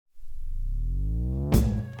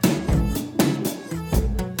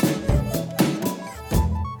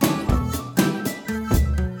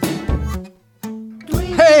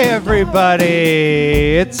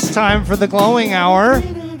everybody. It's time for the Glowing Hour.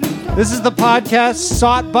 This is the podcast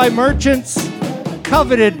sought by merchants,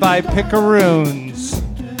 coveted by picaroons.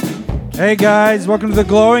 Hey guys, welcome to the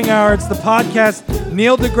Glowing Hour. It's the podcast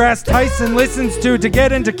Neil deGrasse Tyson listens to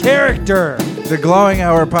get into character. The Glowing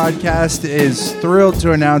Hour podcast is thrilled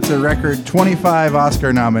to announce a record 25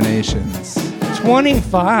 Oscar nominations.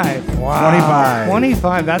 25. Wow. 25.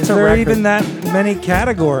 25. That's Is a there record. even that many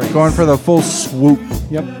categories? Going for the full swoop.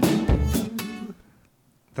 Yep.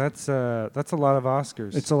 That's a lot of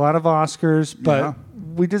Oscars. It's a lot of Oscars, but Yeah.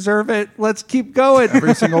 we deserve it. Let's keep going.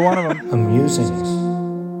 Every single one of them. Amusing.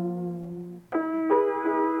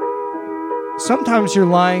 Sometimes you're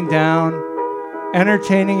lying down,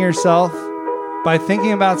 entertaining yourself by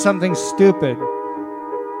thinking about something stupid.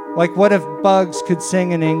 Like, what if bugs could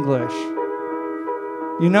sing in English?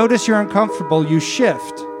 You notice you're uncomfortable, you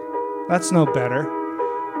shift. That's no better.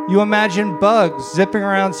 You imagine bugs zipping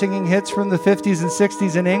around singing hits from the 50s and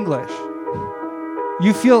 60s in English.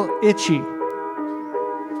 You feel itchy.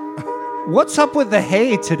 What's up with the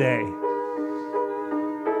hay today?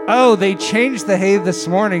 Oh, they changed the hay this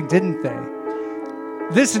morning, didn't they?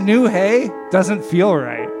 This new hay doesn't feel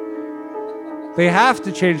right. They have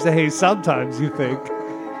to change the hay sometimes, you think.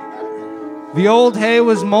 The old hay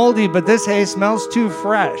was moldy, but this hay smells too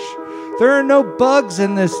fresh. There are no bugs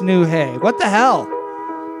in this new hay. What the hell?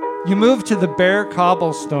 You move to the bare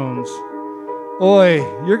cobblestones. Oi,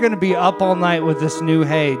 you're going to be up all night with this new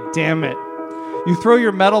hay, damn it. You throw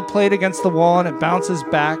your metal plate against the wall and it bounces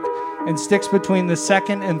back and sticks between the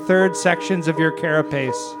second and third sections of your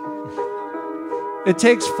carapace. It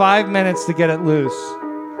takes 5 minutes to get it loose.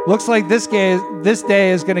 Looks like this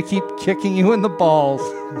day is going to keep kicking you in the balls.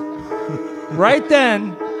 Right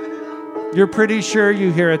then, you're pretty sure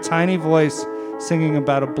you hear a tiny voice singing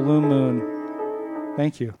about a blue moon.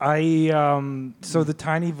 Thank you. So the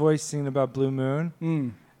tiny voice singing about Blue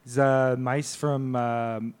Moon is mice from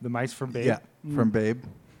Babe. Yeah, from Babe.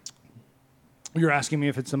 You're asking me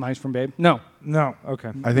if it's the mice from Babe? No.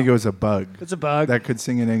 Okay. I think it was a bug. It's a bug. That could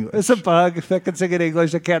sing in English. It's a bug that can sing in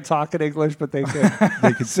English. They can't talk in English, but they can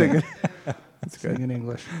They could sing it. sing in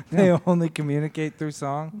English. They only communicate through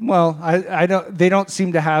song. Well, I don't. They don't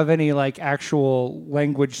seem to have any like actual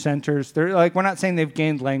language centers. They're like, we're not saying they've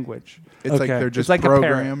gained language. It's like Okay. they're It's just like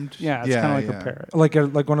programmed. a parrot. Yeah, it's kind of like a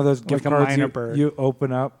parrot. Like one of those gift Like a cards minor bird. you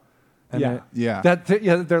open up. And Yeah. Yeah.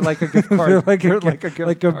 They're like a gift card. They're like They're a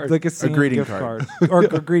gift card. like a singing greeting gift card. or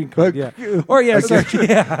a greeting card. Yeah. Or yeah, sorry,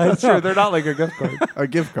 yeah. That's true. They're not like a gift card. A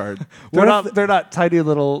gift card. They're not tiny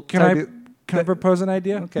little. Can I propose an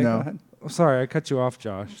idea? Okay, No. go ahead. Oh, sorry, I cut you off,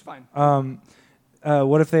 Josh. It's fine.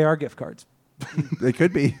 What if they are gift cards? They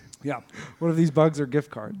could be. Yeah. What if these bugs are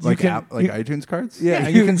gift cards? Like, can- iTunes cards? Yeah,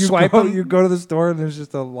 you can swipe go, them. You go to the store and there's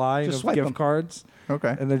just a line Just of swipe gift them. cards,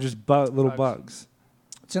 Okay. and they're just little bugs.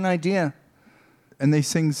 It's an idea. And they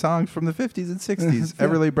sing songs from the 50s and 60s.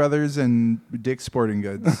 Everly Brothers and Dick's Sporting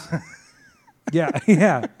Goods. Yeah.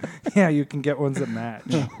 You can get ones that match.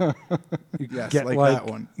 You Yes, get like that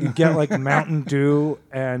one. You get like Mountain Dew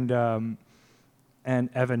and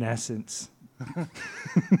Evanescence.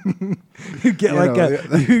 You get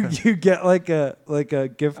you get like a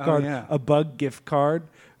gift card, yeah. a bug gift card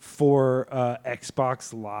for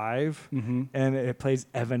Xbox Live, and it plays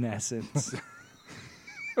Evanescence.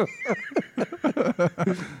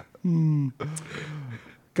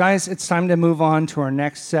 Guys, it's time to move on to our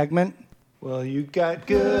next segment. Well, you got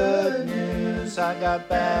good news. I got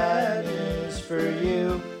bad news for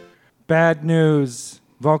you. Bad news.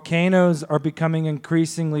 Volcanoes are becoming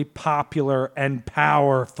increasingly popular and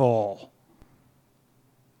powerful.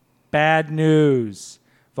 Bad news.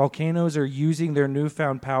 Volcanoes are using their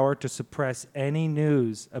newfound power to suppress any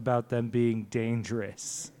news about them being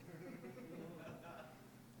dangerous.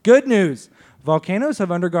 Good news. Volcanoes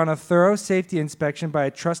have undergone a thorough safety inspection by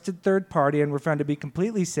a trusted third party and were found to be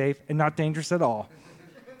completely safe and not dangerous at all.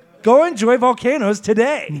 Go enjoy volcanoes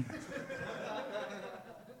today.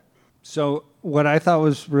 So what I thought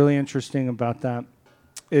was really interesting about that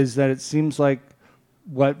is that it seems like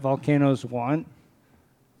what volcanoes want,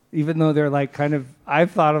 even though they're like kind of,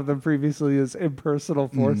 I've thought of them previously as impersonal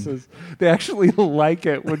forces, they actually like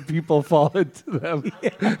it when people fall into them.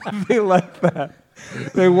 They like that.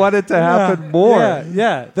 They want it to happen more.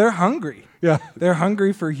 Yeah. They're hungry. Yeah. They're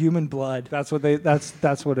hungry for human blood. That's what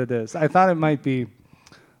it is. I thought it might be.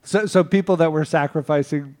 So people that were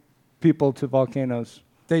sacrificing people to volcanoes.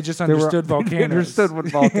 They just understood volcanoes. They understood what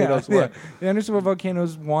volcanoes were. Yeah. They understood what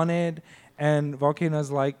volcanoes wanted, and volcanoes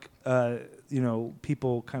like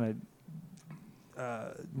people kind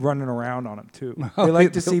of running around on them too. They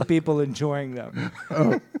like to see people enjoying them.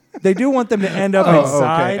 They do want them to end up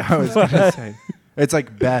inside. Okay. I was gonna say. It's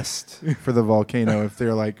like best for the volcano if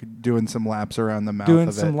they're like doing some laps around the mouth doing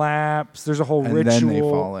of some it. laps. There's a whole And ritual. then they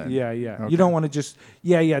fall in. Yeah, yeah. Okay. You don't want to just.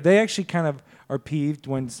 Yeah. They actually kind of are peeved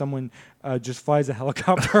when someone just flies a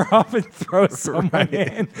helicopter off and throws someone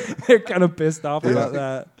in. They're kind of pissed off about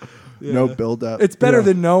that. Yeah. No build up. It's better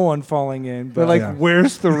than no one falling in. But But like, Yeah.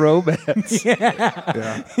 where's the romance?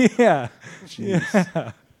 Yeah. yeah.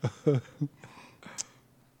 Jeez.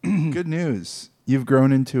 Good news. You've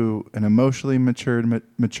grown into an emotionally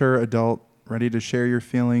mature adult, ready to share your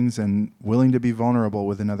feelings and willing to be vulnerable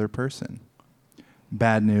with another person.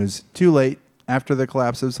 Bad news. Too late. After the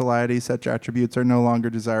collapse of society, such attributes are no longer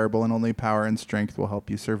desirable and only power and strength will help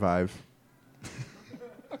you survive.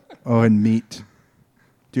 Oh, and meat.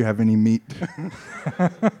 Do you have any meat?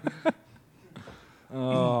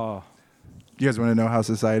 Oh. Do you guys want to know how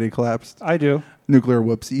society collapsed? I do. Nuclear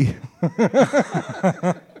whoopsie.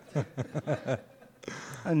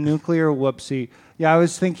 A nuclear whoopsie. Yeah, I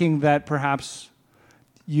was thinking that perhaps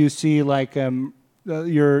you see like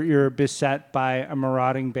you're beset by a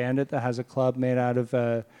marauding bandit that has a club made out of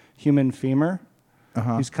a human femur.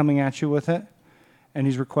 Uh-huh. He's coming at you with it, and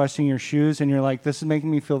he's requesting your shoes, and you're like, this is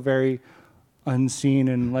making me feel very unseen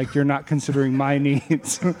and like you're not considering my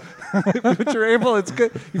needs. But you're able, it's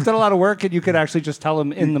good. You've done a lot of work, and you could actually just tell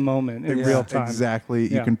him in the moment, in real time. Exactly.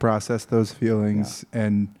 Yeah. You can process those feelings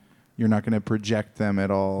and you're not going to project them at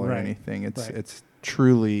all or Right. anything. It's Right. it's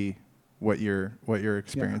truly what you're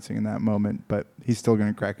experiencing in that moment, but he's still going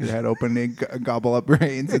to crack your head open and gobble up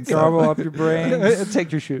brains and Gobble stuff. up your brain.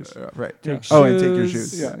 Take your shoes. Right. Take Oh, and take your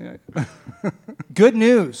shoes. shoes. Yeah. Good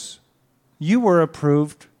news. You were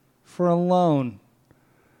approved for a loan.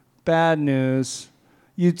 Bad news.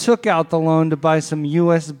 You took out the loan to buy some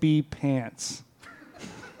USB pants.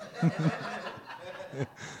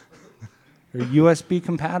 They're USB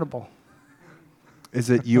compatible. Is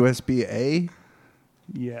it USB-A?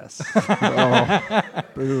 Yes.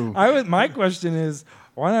 Boo. My question is,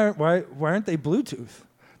 why aren't they Bluetooth?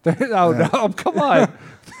 Oh no! Come on.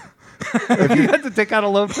 You had to take out a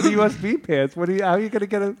loan for the USB pants. How are you going to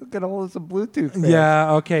get a hold of some Bluetooth pants?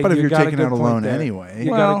 Yeah, okay. But if you you're got taking good out a point loan there. anyway, You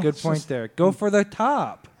got Well, a good it's point just- there. Go for the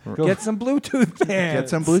top. Get some Bluetooth pants. get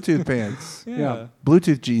some Bluetooth pants. Yeah.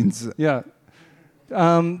 Bluetooth jeans. Yeah.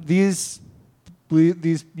 These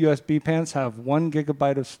USB pants have 1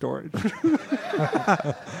 gigabyte of storage.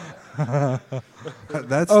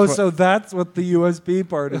 That's Oh, what- so that's what the USB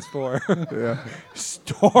part is for. yeah.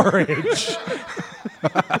 Storage.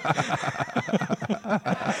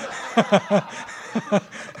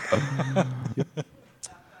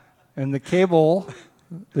 And the cable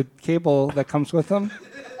that comes with them,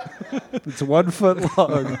 it's 1 foot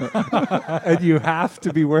long. And you have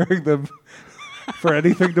to be wearing them for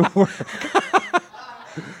anything to work.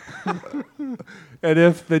 And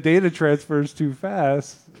if the data transfer is too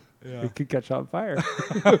fast, it could catch on fire.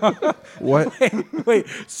 What? Wait,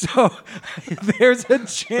 so there's a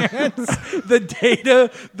chance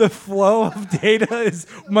the flow of data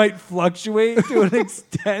might fluctuate to an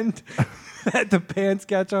extent that the pants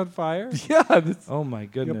catch on fire? Yeah. Oh my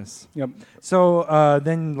goodness. Yep. So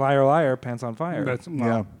then liar, liar, pants on fire.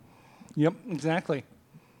 Yeah. Yep, exactly.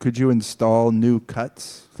 Could you install new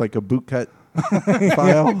cuts, like a boot cut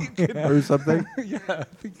file or something? Yeah.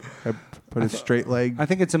 Put a straight leg. I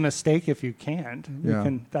think it's a mistake if you can't. Yeah.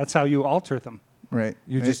 That's how you alter them. Right.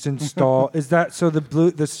 You Right. just install. Is that so?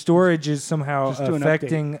 The storage is somehow Just do an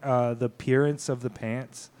affecting the appearance of the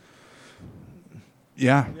pants.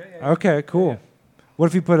 Yeah. Okay, cool. What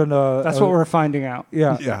if you put on a? That's what we're finding out.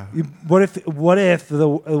 Yeah. Yeah. What if the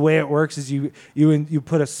way it works is you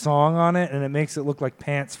put a song on it and it makes it look like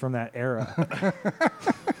pants from that era?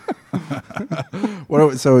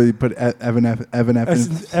 So you put Evan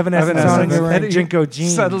Evans. Evanescence on and you're wearing Jinko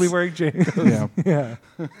jeans. Suddenly wearing Jinkos. Yeah.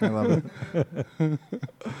 Yeah. I love it.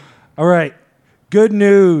 All right. Good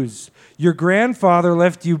news. Your grandfather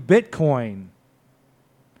left you Bitcoin.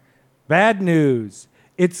 Bad news.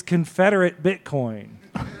 It's Confederate Bitcoin.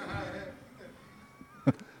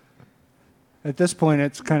 At this point,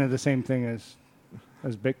 it's kind of the same thing as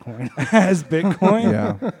Bitcoin. As Bitcoin?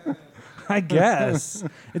 Yeah. I guess.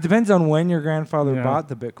 It depends on when your grandfather Yeah. bought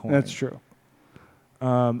the Bitcoin. That's true.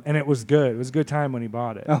 And it was good. It was a good time when he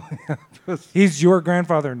bought it. Oh, yeah. He's your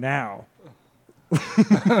grandfather now.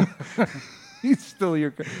 He's still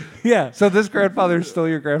your. Yeah. So this grandfather is still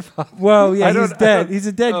your grandfather. Well, yeah, I don't- he's dead. He's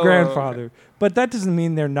a dead Oh, grandfather. okay. But that doesn't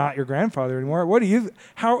mean they're not your grandfather anymore. What do you?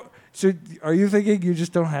 How? So are you thinking you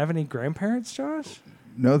just don't have any grandparents, Josh?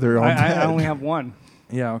 No, they're all dead. I only have one.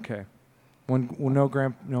 Yeah. Okay. No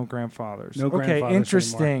grandfathers. No okay. grandfathers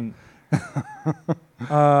Interesting.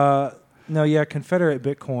 No, yeah, Confederate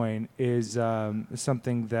Bitcoin is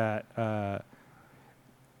something that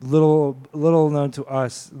little known to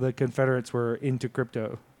us. The Confederates were into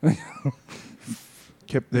crypto.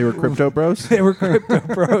 They were crypto bros? They were crypto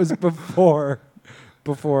bros before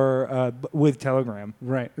with Telegram.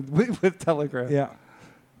 Right. With Telegram. Yeah.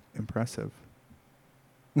 Impressive.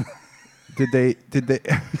 Did they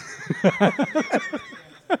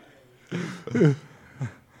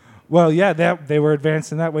Well, yeah, they were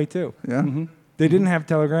advanced in that way too. Yeah. Mm-hmm. They didn't have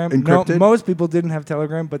Telegram. Encrypted? No, most people didn't have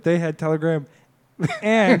Telegram, but they had Telegram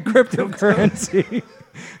and cryptocurrency.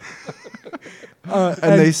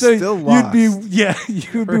 And they still lost.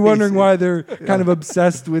 You'd be wondering why they're kind of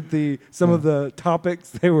obsessed with some of the topics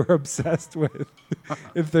they were obsessed with,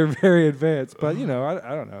 if they're very advanced. But I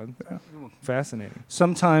don't know. Fascinating.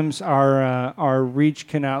 Sometimes our reach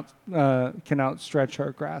can outstretch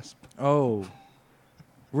our grasp. Oh,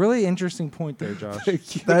 really interesting point there, Josh.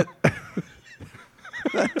 that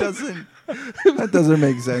doesn't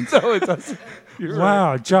make sense. No, it doesn't.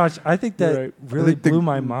 Wow, right. Josh, I think that Right. really The- blew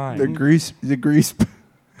my mind. The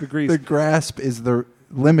The grasp is the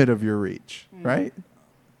limit of your reach, right?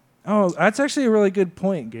 Oh, that's actually a really good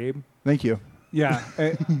point, Gabe. Thank you. Yeah.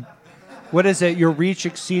 What is it? Your reach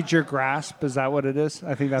exceeds your grasp. Is that what it is?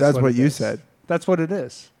 I think that's what it you is. said. That's what it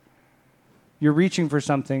is. You're reaching for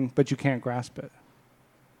something, but you can't grasp it.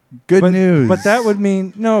 Good news. But that would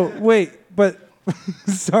mean but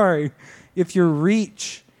sorry. If your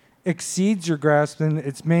reach exceeds your grasp, then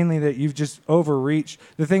it's mainly that you've just overreached.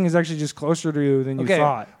 The thing is actually just closer to you than you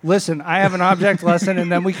thought. Listen, I have an object lesson,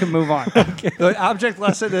 and then we can move on. Okay. The object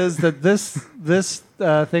lesson is that this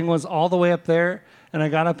thing was all the way up there, and I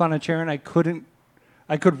got up on a chair, and I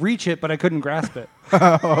could reach it, but I couldn't grasp it.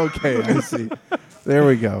 Okay, I see. There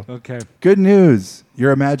we go. Okay. Good news.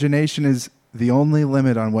 Your imagination is the only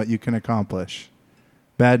limit on what you can accomplish.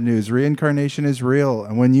 Bad news. Reincarnation is real,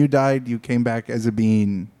 and when you died, you came back as a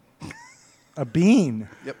bean. A bean.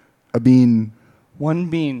 Yep. A bean. One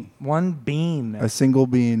bean. One bean. A single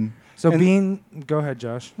bean. So And- bean. Go ahead,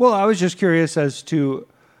 Josh. Well, I was just curious as to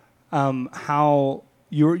how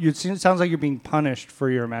it sounds like you're being punished for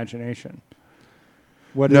your imagination.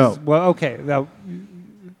 No. Well, okay. No,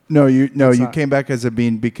 you It's not. came back as a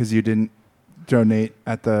bean because you didn't donate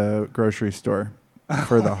at the grocery store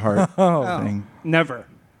for the heart thing. Never.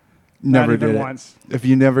 Never Not even did it. once. If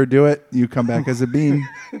you never do it, you come back as a bean.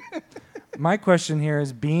 My question here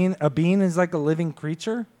is: a bean is like a living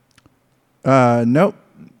creature? Nope.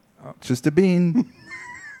 Just a bean.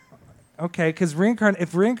 Okay, because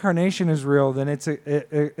if reincarnation is real, then it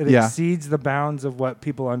Yeah. exceeds the bounds of what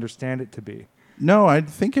people understand it to be. No, I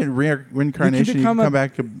think in reincarnation you become can come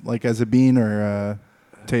back like as a bean or a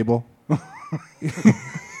table.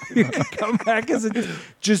 Come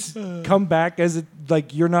back as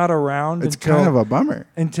like you're not around. It's kind of a bummer.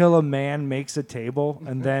 until a man makes a table,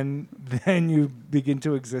 and then you begin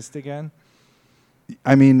to exist again.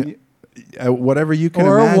 I mean, whatever you can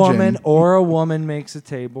Or imagine. a woman makes a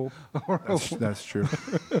table. That's true.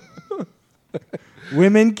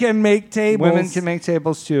 Women can make tables. Women can make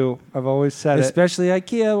tables too. I've always said it. especially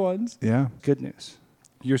IKEA ones. Yeah. Good news.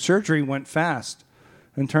 Your surgery went fast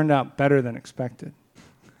and turned out better than expected.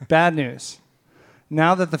 Bad news.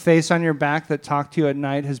 Now that the face on your back that talked to you at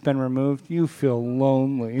night has been removed, you feel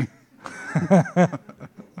lonely.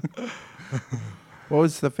 What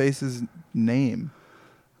was the face's name?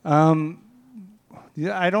 Yeah,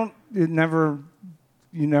 you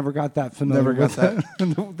never got that familiar. Never got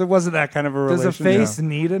with it. There wasn't that kind of a Does relationship. a face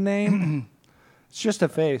need a name? It's just a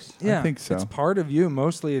face. Yeah, think so. It's part of you.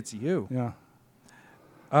 Mostly, it's you. Yeah.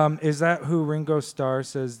 Is that who Ringo Starr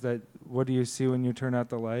says that? What do you see when you turn out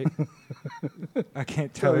the light? I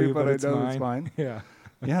can't tell you, but it's mine. it's mine. Yeah.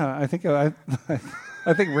 Yeah, I think I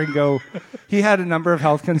think Ringo, he had a number of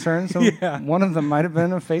health concerns. So Yeah. One of them might have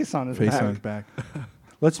been a face on his Face back. on his back.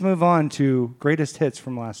 Let's move on to greatest hits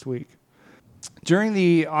from last week. During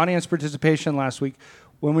the audience participation last week,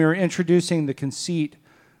 when we were introducing the conceit,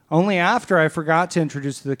 only after I forgot to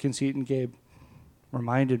introduce the conceit and Gabe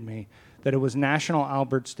reminded me that it was National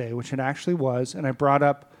Albert's Day, which it actually was, and I brought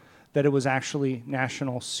up that it was actually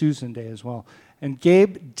National Susan Day as well. And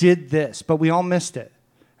Gabe did this, but we all missed it.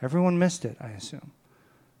 Everyone missed it, I assume.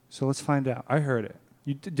 So let's find out. I heard it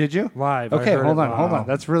You did you? live. I Okay, heard hold it on. live.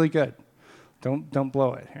 That's really good. Don't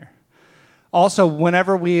blow it here. Also,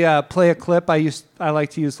 whenever we play a clip, I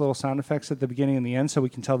like to use little sound effects at the beginning and the end so we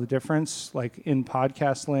can tell the difference, like in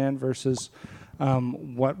podcast land versus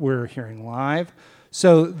what we're hearing live.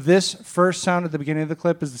 So this first sound at the beginning of the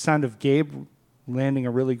clip is the sound of Gabe landing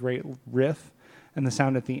a really great riff, and the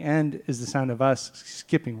sound at the end is the sound of us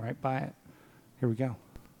skipping right by it. Here we go.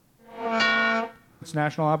 It's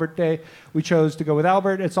National Albert Day. We chose to go with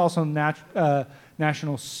Albert. It's also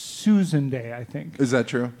National Susan Day, I think. Is that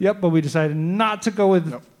true? Yep, but we decided not to go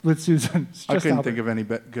with Susan. It's I just couldn't Albert. think of any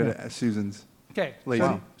good Susans. Okay. Lazy.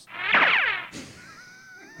 Wow.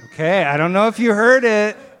 Okay, I don't know if you heard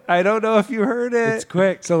it. It's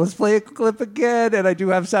quick. So let's play a clip again, and I do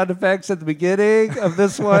have sound effects at the beginning of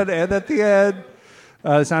this one and at the end.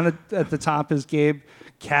 The sound at the top is Gabe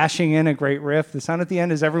cashing in a great riff. The sound at the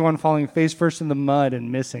end is everyone falling face first in the mud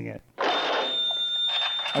and missing it.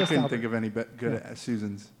 I couldn't think of any good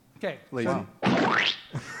Susans. Okay. Lazy.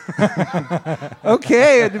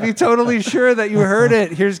 Okay, and to be totally sure that you heard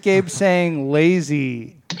it, here's Gabe saying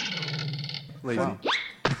lazy. Lazy.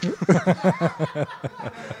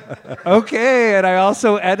 Okay, and I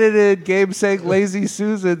also edited Gabe saying lazy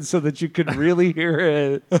Susan so that you could really hear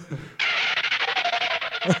it.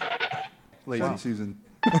 Lazy Susan.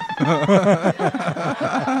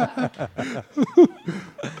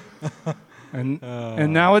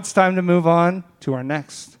 And now it's time to move on to our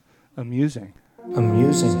next amusing.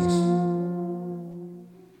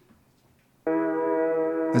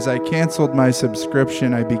 As I canceled my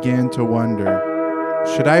subscription, I began to wonder,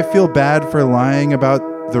 should I feel bad for lying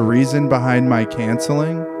about the reason behind my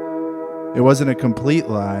canceling? It wasn't a complete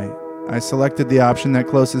lie. I selected the option that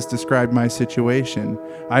closest described my situation.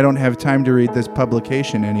 I don't have time to read this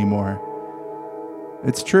publication anymore.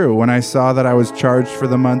 It's true. When I saw that I was charged for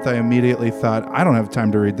the month, I immediately thought, I don't have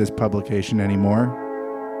time to read this publication anymore.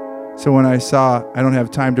 So when I saw, I don't have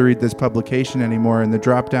time to read this publication anymore, in the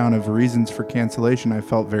drop down of reasons for cancellation, I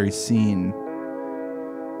felt very seen.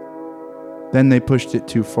 Then they pushed it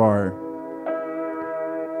too far.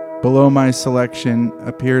 Below my selection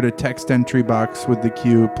appeared a text entry box with the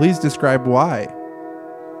cue, please describe why,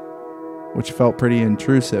 which felt pretty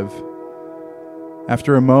intrusive.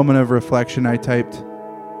 After a moment of reflection, I typed,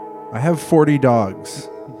 I have 40 dogs.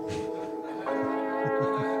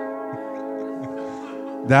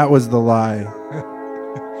 That was the lie.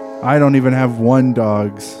 I don't even have one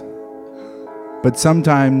dogs. But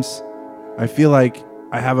sometimes I feel like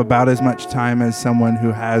I have about as much time as someone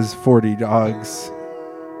who has 40 dogs.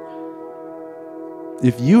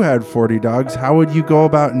 If you had 40 dogs, how would you go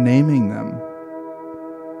about naming them?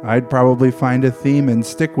 I'd probably find a theme and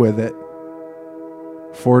stick with it.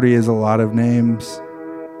 40 is a lot of names.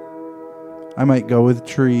 I might go with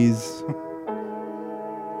trees.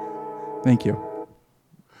 Thank you.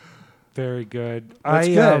 Very good. That's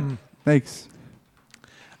good. Thanks.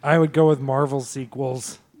 I would go with Marvel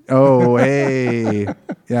sequels. Oh, hey.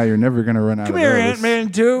 Yeah, you're never going to run out Come of here, those. Ant-Man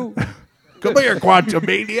 2. Come here,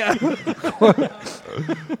 Quantumania.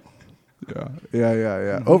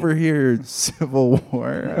 Yeah. Over here, Civil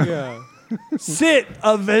War. Yeah. Sit,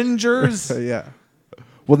 Avengers. Yeah.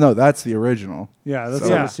 Well, no, that's the original. Yeah, that's So,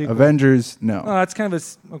 not a sequel. Avengers, no. Oh, that's kind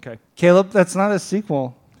of okay. Caleb, that's not a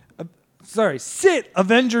sequel. Sorry, Sit,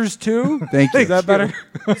 Avengers 2. Thank you. Is that better?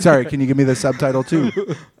 Sorry, can you give me the subtitle too?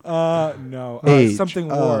 No. Age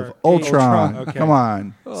Something of War. Ultron. Okay. Come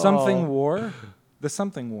on. Something War. The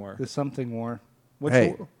Something War. The something war.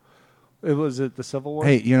 Hey. Was it the Civil War?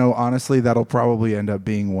 Hey, honestly, that'll probably end up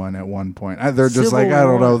being one at one point. They're just Civil like, I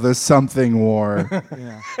don't War. know, the something war.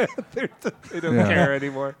 Yeah. They don't Yeah. care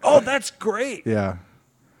anymore. Oh, that's great. Yeah.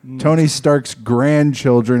 Tony Stark's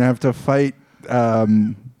grandchildren have to fight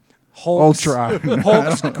Hulk's, Ultron.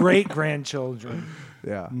 Hulk's great grandchildren.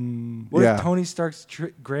 Yeah. What Yeah. if Tony Stark's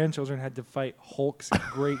grandchildren had to fight Hulk's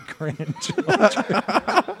great grandchildren?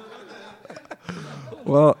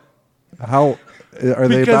 Well, how are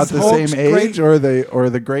they about Because the Hulk's same age, or are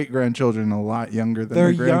the great grandchildren a lot younger than They're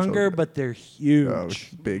the grandchildren? younger, but they're huge.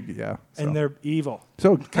 Oh, big, yeah. So, And they're evil.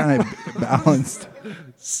 so kind of balanced.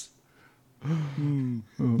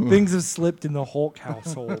 Things have slipped in the Hulk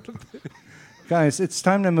household. Guys, it's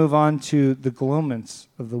time to move on to the glowments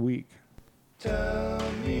of the week. Tell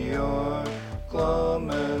me your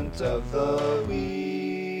glowment of the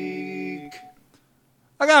week.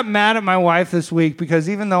 I got mad at my wife this week because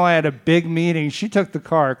even though I had a big meeting, she took the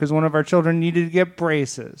car because one of our children needed to get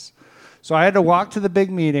braces. So I had to walk to the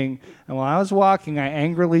big meeting, and while I was walking, I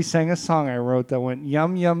angrily sang a song I wrote that went,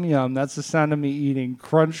 yum, yum, yum. That's the sound of me eating.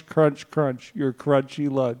 Crunch, crunch, crunch, your crunchy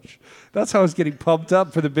lunch. That's how I was getting pumped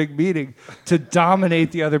up for the big meeting to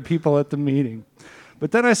dominate the other people at the meeting.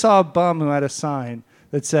 But then I saw a bum who had a sign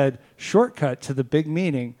that said, shortcut to the big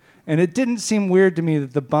meeting. And it didn't seem weird to me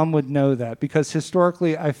that the bum would know that because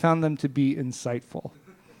historically I found them to be insightful.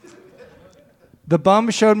 The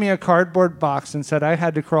bum showed me a cardboard box and said I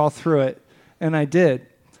had to crawl through it, and I did.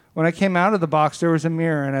 When I came out of the box, there was a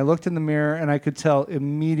mirror, and I looked in the mirror, and I could tell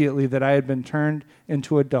immediately that I had been turned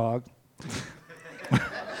into a dog.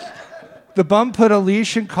 The bum put a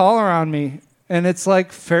leash and collar on me, and it's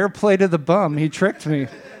like fair play to the bum. He tricked me.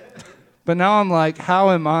 But now I'm like,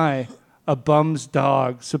 how am I, a bum's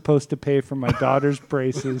dog, supposed to pay for my daughter's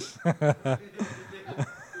braces?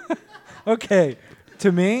 Okay,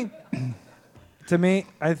 to me,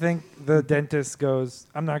 I think the dentist goes,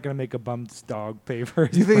 I'm not going to make a bum's dog pay for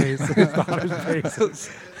his braces, his daughter's braces.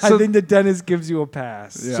 I think the dentist gives you a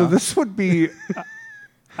pass. Yeah. So this would be,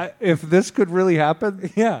 if this could really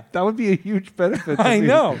happen, Yeah. that would be a huge benefit to I me.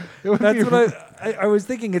 know. It would That's be- what I was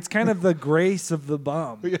thinking. It's kind of the grace of the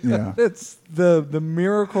bum. Yeah. It's The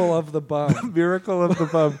miracle of the bum. the miracle of the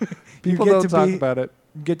bum. People get don't to talk be- about it.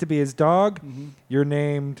 You get to be his dog. You're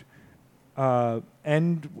named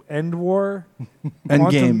End War.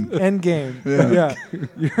 Endgame. End Game. Yeah.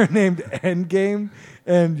 You're named Endgame,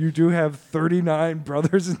 and you do have 39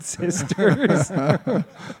 brothers and sisters.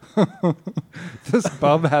 This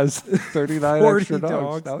bum has 39 40 extra dogs.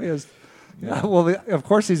 dogs. Now he has. Yeah, well, of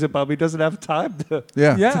course he's a bum. He doesn't have time to.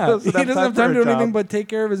 Yeah. Yeah, he doesn't have time to do for a anything job. but take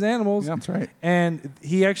care of his animals. Yeah. That's right. And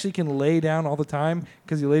he actually can lay down all the time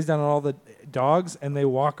because he lays down on all the dogs, and they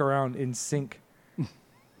walk around in sync.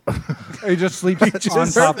 He just sleeps on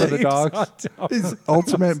top of the Sleeps dogs. on top. His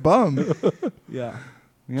ultimate bum. Yeah.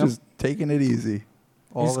 Yep. Just taking it easy.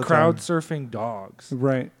 All He's the crowd time. surfing dogs.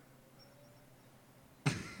 Right.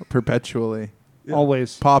 Perpetually. Yeah.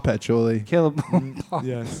 Always. Perpetually. Caleb.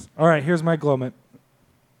 Yes. All right, here's my glow.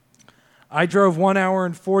 I drove 1 hour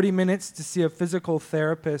and 40 minutes to see a physical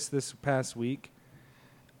therapist this past week.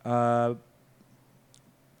 First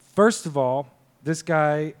of all, this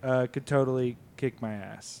guy could totally kick my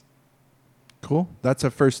ass. Cool. That's a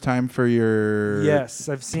first time for your Yes,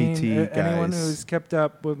 I've seen PT anyone guys. who's kept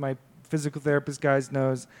up with my physical therapist guys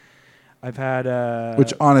knows I've had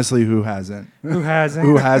Which honestly, who hasn't? who hasn't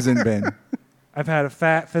Who hasn't been? I've had a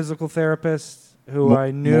fat physical therapist who I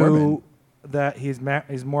knew Mormon. that he's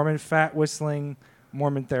Mormon, fat whistling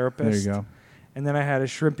Mormon therapist. There you go. And then I had a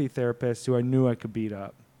shrimpy therapist who I knew I could beat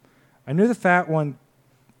up. I knew the fat one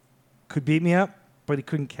could beat me up, but he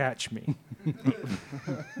couldn't catch me.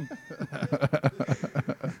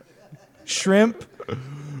 Shrimp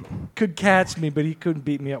could catch me, but he couldn't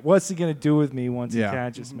beat me up. What's he going to do with me once Yeah. he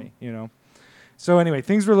catches me, you know? So anyway,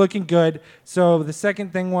 things were looking good. So the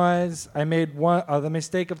second thing was I made the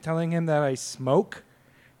mistake of telling him that I smoke,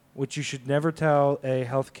 which you should never tell a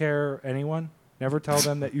healthcare anyone. Never tell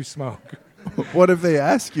them that you smoke. What if they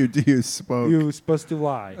ask you, do you smoke? You're supposed to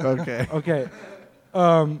lie. Okay. Okay.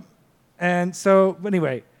 And so,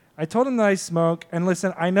 anyway, I told him that I smoke. And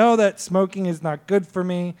listen, I know that smoking is not good for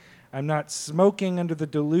me. I'm not smoking under the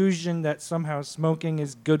delusion that somehow smoking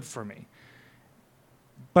is good for me.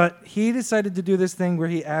 But he decided to do this thing where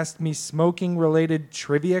he asked me smoking-related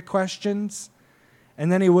trivia questions, and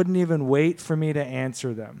then he wouldn't even wait for me to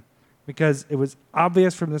answer them because it was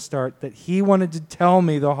obvious from the start that he wanted to tell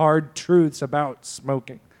me the hard truths about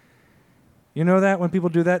smoking. You know that when people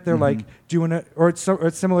do that, they're like, "Do you want to?" Or it's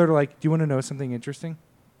similar to like, "Do you want to know something interesting?"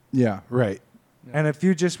 Yeah, right. And if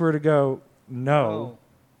you just were to go, "No,"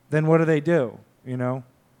 then what do? You know?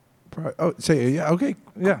 Oh, say yeah. Okay.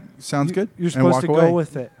 Yeah. Sounds good. You're And supposed walk to away. go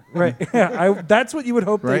with it, right? Yeah. That's what you would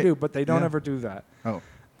hope they Right. do, but they don't Yeah. ever do that. Oh.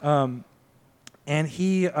 And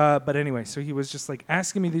he, but anyway, so he was just like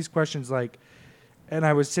asking me these questions, like, and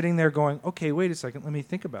I was sitting there going, "Okay, wait a second, let me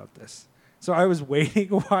think about this." So I was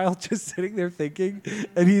waiting a while, just sitting there thinking,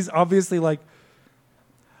 and he's obviously like,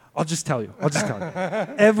 I'll just tell you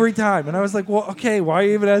every time. And I was like, well, okay, why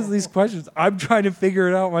even ask these questions? I'm trying to figure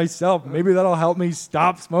it out myself. Maybe that'll help me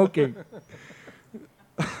stop smoking.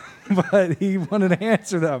 But he wanted to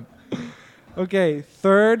answer them. Okay,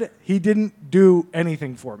 third, he didn't do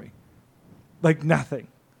anything for me. Like nothing.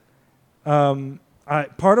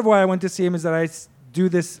 Part of why I went to see him is that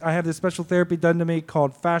I have this special therapy done to me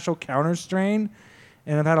called fascial counterstrain,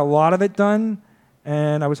 and I've had a lot of it done.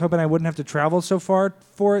 And I was hoping I wouldn't have to travel so far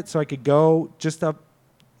for it, so I could go just up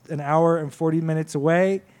an hour and 40 minutes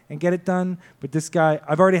away and get it done. But this guy,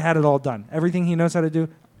 I've already had it all done. Everything he knows how to do,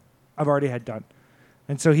 I've already had done.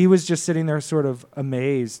 And so he was just sitting there sort of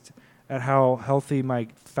amazed at how healthy my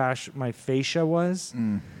fascia was.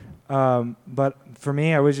 But for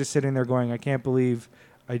me, I was just sitting there going, I can't believe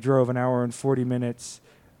I drove an hour and 40 minutes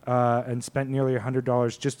and spent nearly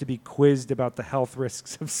 $100 just to be quizzed about the health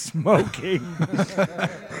risks of smoking.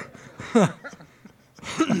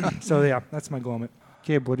 So yeah, that's my glow.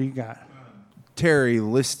 Gabe, what do you got? Terry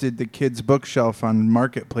listed the kids' bookshelf on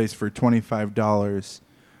Marketplace for $25.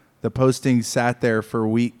 The posting sat there for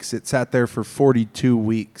weeks. It sat there for 42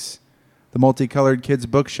 weeks. The multicolored kids'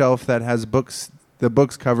 bookshelf that has books, the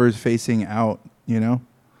books covers facing out, you know?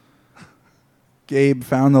 Gabe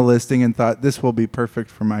found the listing and thought, this will be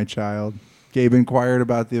perfect for my child. Gabe inquired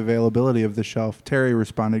about the availability of the shelf. Terry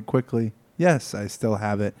responded quickly, yes, I still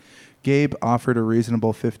have it. Gabe offered a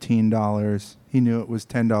reasonable $15. He knew it was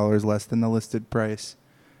 $10 less than the listed price.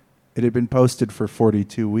 It had been posted for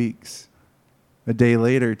 42 weeks. A day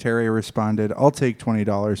later, Terry responded, I'll take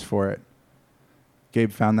 $20 for it.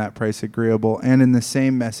 Gabe found that price agreeable and in the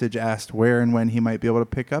same message asked where and when he might be able to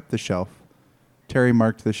pick up the shelf. Terry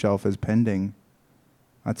marked the shelf as pending.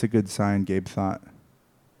 That's a good sign, Gabe thought.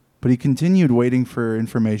 But he continued waiting for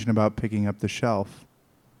information about picking up the shelf.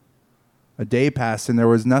 A day passed and there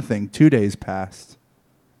was nothing. 2 days passed.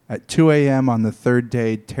 At 2 a.m. on the third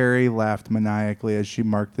day, Terry laughed maniacally as she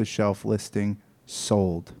marked the shelf listing,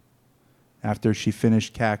 sold. After she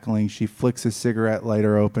finished cackling, she flicks a cigarette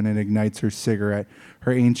lighter open and ignites her cigarette.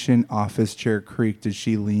 Her ancient office chair creaked as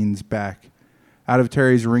she leans back. Out of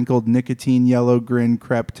Terry's wrinkled nicotine yellow grin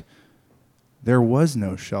crept, there was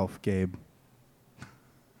no shelf, Gabe.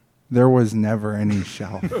 There was never any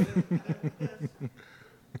shelf.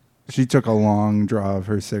 She took a long draw of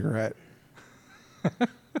her cigarette.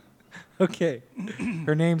 Okay.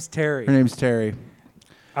 Her name's Terry. Her name's Terry.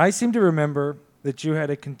 I seem to remember that you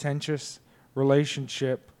had a contentious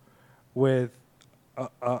relationship with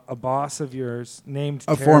a boss of yours named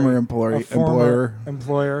A Terry. former employer.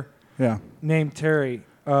 Employer Yeah. named Terry.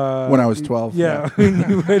 When I was 12. Yeah.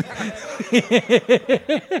 You would-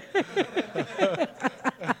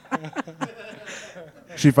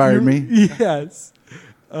 She fired me. Yes.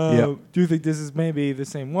 Yep. Do you think this is maybe the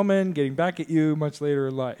same woman getting back at you much later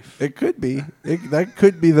in life? It could be. That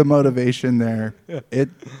could be the motivation there.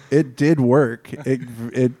 It did work.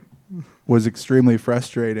 It was extremely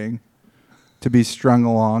frustrating to be strung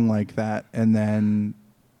along like that, and then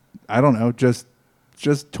I don't know, just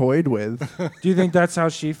toyed with. Do you think that's how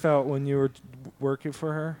she felt when you were working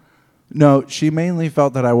for her? No, she mainly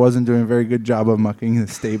felt that I wasn't doing a very good job of mucking the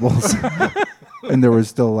stables. And there was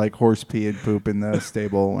still like horse pee and poop in the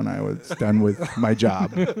stable when I was done with my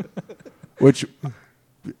job. Which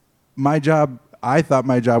I thought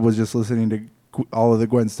my job was just listening to all of the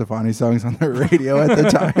Gwen Stefani songs on the radio at the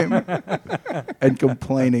time and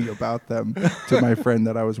complaining about them to my friend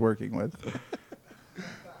that I was working with.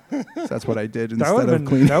 So that's what I did instead of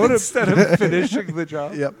cleaning. Instead of finishing the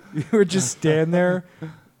job. Yep. You would just stand there,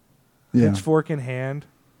 Yeah. pitchfork in hand.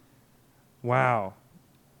 Wow.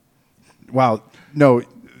 Wow. No.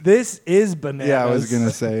 This is bananas. Yeah, I was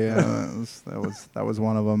gonna say that was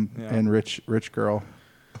one of them. Yeah. And rich girl.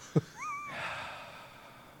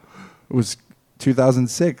 It was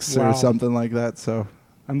 2006 Wow. or something like that. So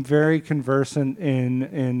I'm very conversant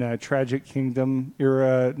in Tragic Kingdom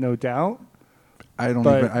era, no doubt, I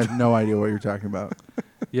have no idea what you're talking about.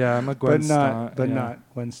 Yeah, I'm a Gwen not yeah.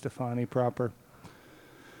 Gwen Stefani proper.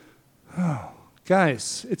 Oh,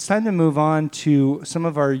 guys, it's time to move on to some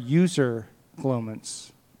of our user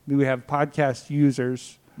glowments. We have podcast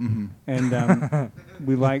users, and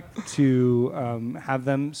we like to have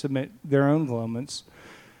them submit their own glowments.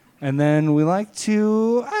 And then we like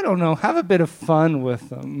to, I don't know, have a bit of fun with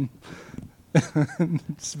them.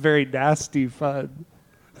 It's very nasty fun.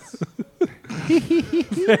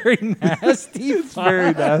 Very nasty. It's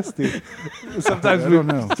very nasty. Sometimes I don't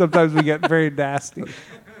know. Sometimes we get very nasty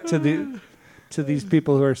to these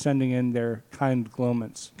people who are sending in their kind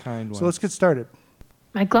glowments. Kind one. So let's get started.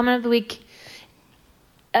 My glowment of the week.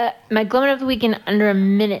 My glowment of the week in under a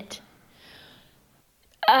minute.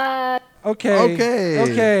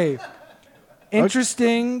 Okay.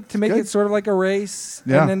 Interesting to make Good. it sort of like a race,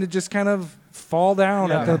 Yeah. and then to just kind of fall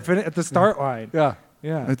down at the start line. Yeah.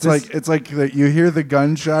 Yeah. It's like that you hear the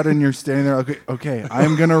gunshot and you're standing there. Okay,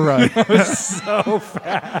 I'm gonna run. so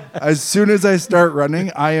fast. As soon as I start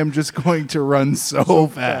running, I am just going to run so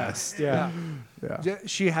fast. Yeah. Yeah.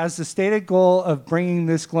 She has the stated goal of bringing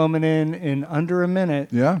this glowman in under a minute,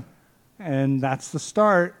 Yeah. and that's the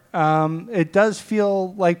start. It does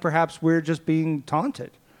feel like perhaps we're just being taunted.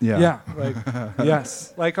 Yeah. Yeah. Like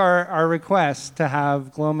yes. Like our request to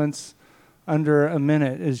have glowments under a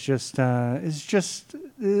minute is just a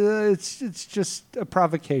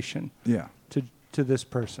provocation Yeah. to this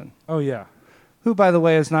person, Oh yeah. who, by the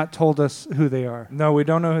way, has not told us who they are. No, we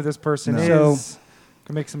don't know who this person No. is.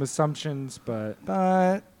 Can make some assumptions, but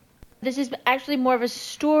But This is actually more of a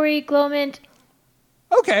story glowment.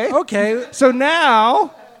 okay. So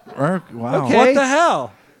now Wow. Okay. What the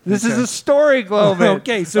hell? this is a story glowment.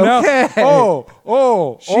 Okay, so Okay. now,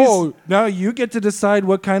 now you get to decide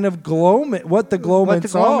what kind of glowment, what the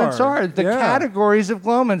glowments What the glowments are. The Yeah. categories of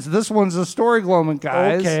glowments. This one's a story glowment,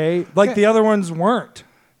 guys. Okay, like the other ones weren't.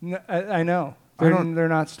 I know. I don't- They're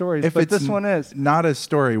not stories, If but it's this one is. not a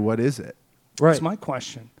story, what is it? Right. That's my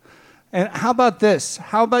question. And how about this?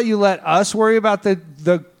 How about you let us worry about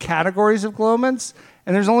the categories of glow moments?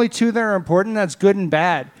 And there's only 2 that are important. That's good and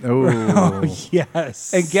bad. Oh,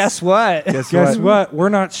 Yes. And guess what? Guess what? We're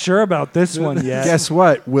not sure about this one yet. Guess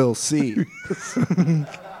what? We'll see.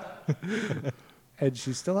 And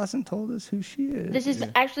she still hasn't told us who she is. This is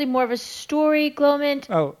actually more of a story glow moment.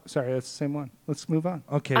 Oh, sorry. That's the same one. Let's move on.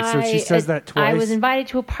 Okay, so she says that twice. I was invited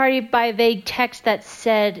to a party by vague text that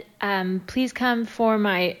said, please come for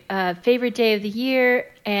my favorite day of the year,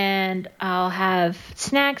 and I'll have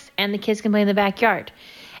snacks, and the kids can play in the backyard.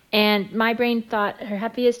 And my brain thought her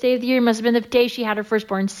happiest day of the year must have been the day she had her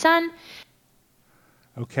firstborn son.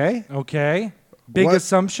 Okay. Okay. Big What?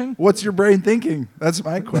 assumption. What's your brain thinking? That's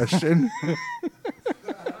my question.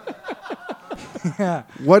 Yeah.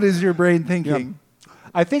 What is your brain thinking?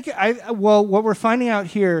 I think what we're finding out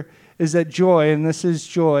here is that Joy, and this is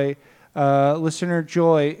Joy, listener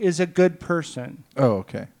Joy, is a good person. Oh,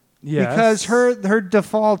 okay. Yes. Because her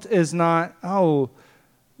default is not,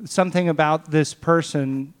 something about this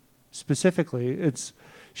person specifically.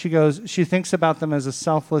 She thinks about them as a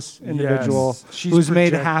selfless individual Yes. She's who's made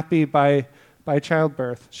project- happy by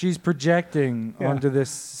childbirth. She's projecting Yeah. onto this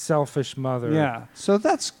selfish mother. Yeah. So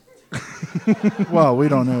that's Well, we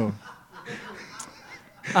don't know.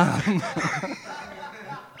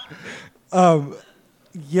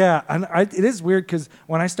 Yeah, and it is weird because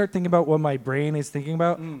when I start thinking about what my brain is thinking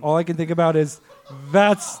about, all I can think about is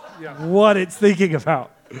that's what it's thinking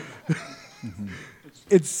about.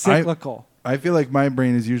 It's cyclical. I feel like my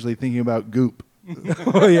brain is usually thinking about goop.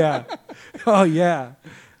 Oh yeah, oh yeah,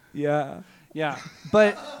 yeah. yeah.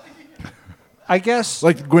 But I guess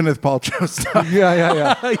Like Gwyneth Paltrow stuff. yeah.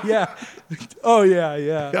 Yeah. Oh yeah,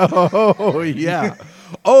 yeah. Oh, yeah.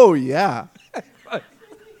 Oh, yeah.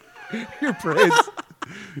 Your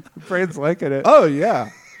brain's liking it. Oh, yeah.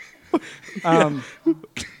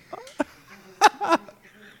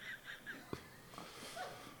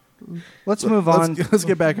 Let's move on. Let's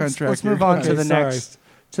get back on track. Let's here. move on to Okay,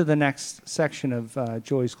 the next section of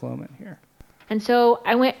Joy's Clement here. And so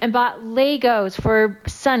I went and bought Legos for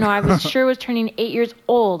son who I was sure was turning 8 years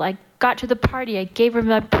old. I got to the party. I gave her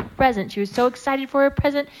my present. She was so excited for her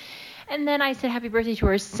present. And then I said happy birthday to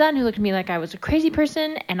her son, who looked at me like I was a crazy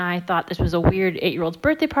person. And I thought this was a weird 8-year-old's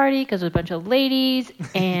birthday party because it was a bunch of ladies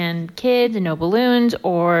and kids and no balloons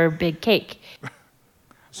or big cake.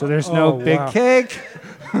 So there's no big wow. cake.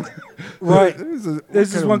 Right. What This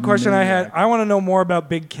is kind one of question I maniac? had. I want to know more about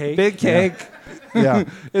big cake. Big cake. Yeah.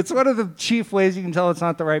 It's one of the chief ways you can tell it's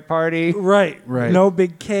not the right party. Right. Right. No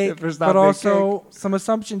big cake. If there's not But big also some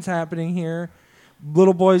assumptions happening here.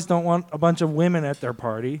 Little boys don't want a bunch of women at their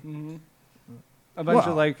party. A bunch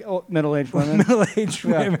Wow. of like middle-aged women. Middle-aged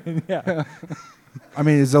Yeah. women. Yeah. I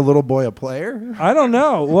mean, is a little boy a player? I don't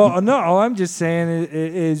know. Well, no, all I'm just saying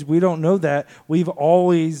is we don't know that. We've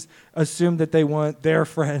always assumed that they want their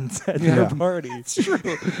friends at their Yeah. party. It's true.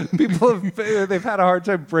 People they've had a hard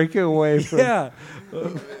time breaking away from, Yeah.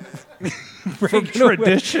 from Breaking away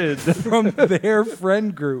tradition. from their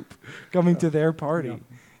friend group coming to their party,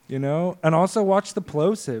 you know? And also watch the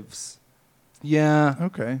plosives. Yeah,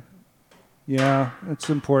 Okay. yeah, it's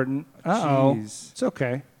important. Uh-oh. Jeez. It's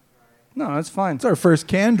okay. No, it's fine. It's our first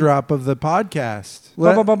can drop of the podcast.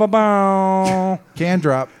 Ba-ba-ba-ba-bow. Can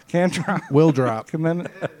drop. Can drop. Will drop.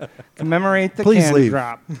 Commemorate the Please can leave.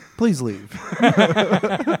 drop. Please leave.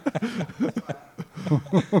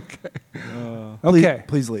 Okay.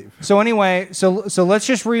 Please leave. So anyway, so let's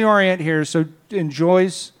just reorient here. So in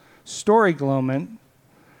Joy's story gloment,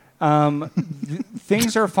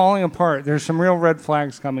 things are falling apart. There's some real red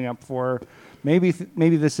flags coming up for her. Maybe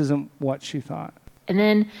this isn't what she thought. And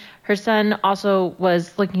then her son also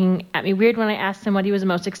was looking at me weird when I asked him what he was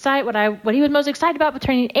most excited about with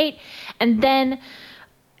turning 8. And then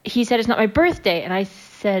he said, it's not my birthday. And I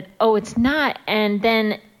said, oh, it's not. And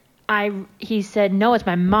then he said, no, it's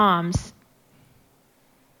my mom's.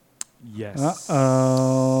 Yes.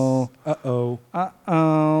 Uh-oh. Uh-oh.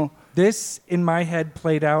 Uh-oh. This, in my head,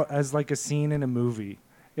 played out as like a scene in a movie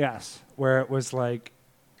Yes. where it was like,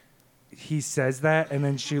 he says that, and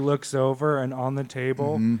then she looks over, and on the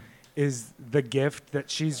table is the gift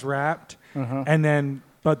that she's wrapped. Uh-huh.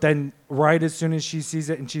 But then right as soon as she sees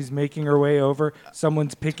it and she's making her way over,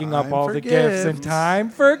 someone's picking up Time all for the gifts, and gifts. time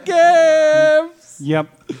for gifts. Yep.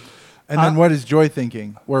 And then what is Joy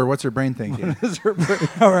thinking? Or what's her brain thinking?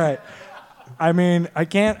 All right. I mean, I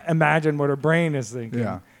can't imagine what her brain is thinking.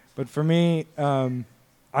 Yeah. But for me, I'm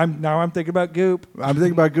thinking about goop. I'm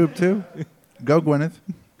thinking about goop too. Go, Gwyneth.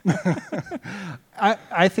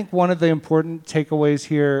 I think one of the important takeaways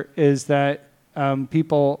here is that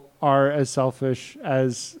people are as selfish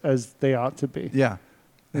as they ought to be. Yeah.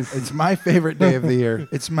 It's my favorite day of the year.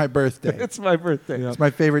 It's my birthday. It's my birthday. It's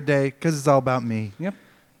my favorite day because it's all about me. Yep.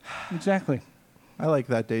 Exactly. I like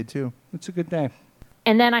that day too. It's a good day.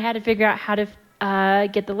 And then I had to figure out how to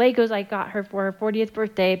get the Legos I got her for her 40th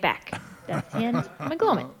birthday back. That's the end of my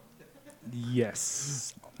glow moment.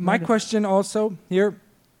 Yes. My question also here,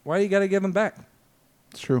 why do you got to give them back?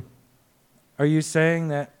 It's true. Are you saying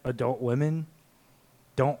that adult women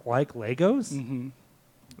don't like Legos? Mm-hmm.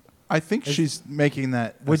 I think she's making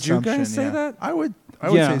that. Would you assumption, guys say yeah. that? I would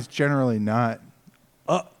Yeah. say it's generally not.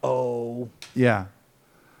 Uh-oh. Yeah.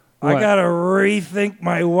 I What? got to rethink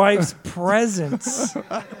my wife's presents.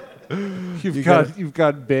 You've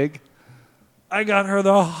got big. I got her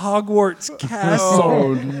the Hogwarts castle.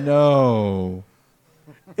 Oh no.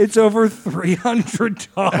 It's over $300.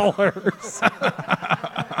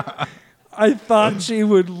 I thought she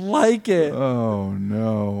would like it. Oh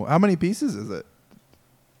no. How many pieces is it?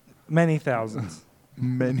 Many thousands.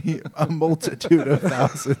 A multitude of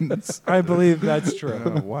thousands. I believe that's true.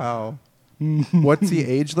 Oh, wow. What's the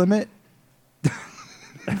age limit?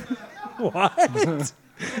 What?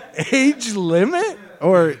 Age limit?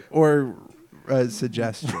 Or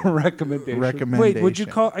suggestion? Recommendation. Wait, would you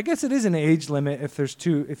call? I guess it is an age limit if you're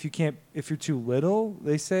too little.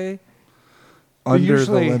 They say under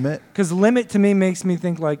usually- the limit? because limit to me makes me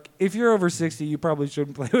think like if you're over 60, you probably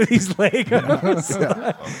shouldn't play with these Legos.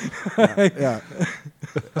 Yeah.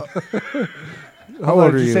 How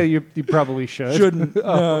old did you say you probably should? Shouldn't.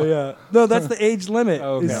 No, yeah. No, that's the age limit.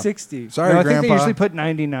 Oh, okay. Is 60. Sorry, No, I think Grandpa. they usually put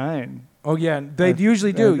 99. Oh yeah, they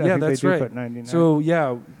usually do. I Yeah, think they that's do right. put 99. So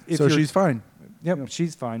yeah, if So you're- she's fine. Yep,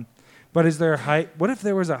 she's fine. But is there a height? What if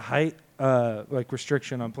there was a height like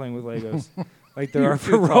restriction on playing with Legos, like there are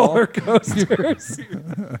for You're tall. roller coasters?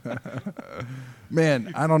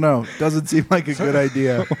 Man, I don't know. Doesn't seem like a good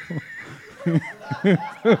idea.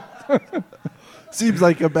 Seems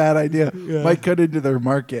like a bad idea. Might cut into their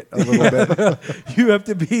market a little bit. You have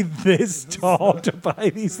to be this tall to buy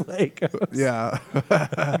these Legos. Yeah.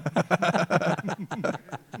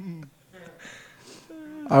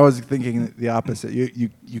 I was thinking the opposite.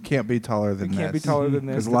 You can't be taller than You this. can't be taller than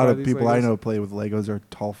this. Because a to lot buy of these people I Legos. know play with Legos are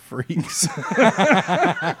tall freaks.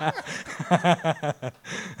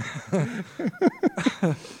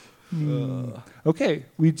 Okay,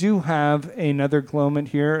 we do have another glowment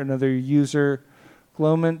here, another user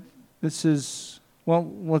glowment. This is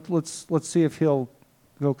let's see if he'll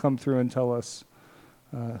come through and tell us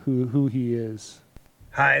who he is.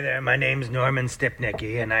 Hi there, my name's Norman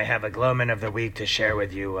Stipnicki, and I have a glowman of the week to share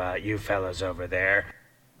with you, you fellows over there.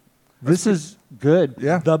 This is good.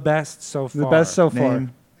 Yeah. The best so far. The best so far.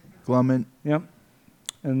 Name, Glumment. Yep.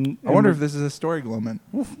 And I wonder if this is a story Glumment.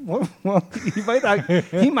 well,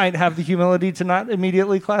 he might have the humility to not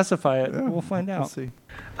immediately classify it. Yeah, We'll find We'll out. see.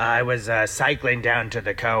 I was cycling down to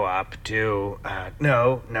the co-op to,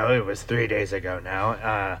 no, it was 3 days ago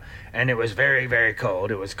now, and it was very, very cold.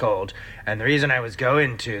 It was cold. And the reason I was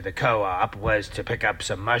going to the co-op was to pick up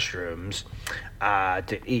some mushrooms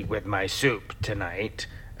to eat with my soup tonight,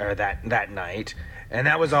 or that night. And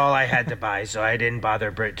that was all I had to buy, so I didn't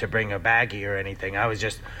bother to bring a baggie or anything. I was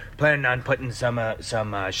just planning on putting some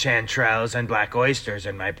chanterelles and black oysters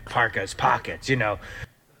in my parka's pockets, you know.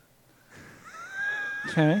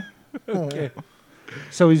 Okay.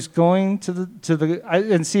 So he's going to the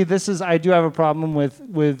and see, this is, I do have a problem with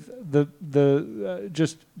the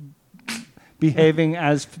just behaving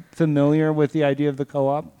as familiar with the idea of the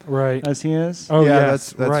co-op Right. as he is. Oh yeah,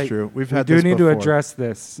 yes, that's right. true. We've We had do this need to before. address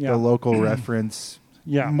this. Yeah. The local reference.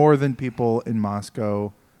 Yeah. More than people in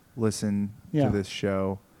Moscow listen Yeah. to this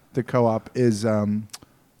show. The co-op is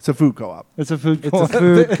it's a food co-op. It's a food It's co-op. a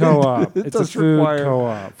food co-op. It It's a does food require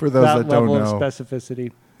co-op. For those that don't level know. of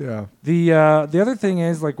specificity. Yeah. The other thing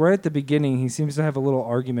is, like right at the beginning, he seems to have a little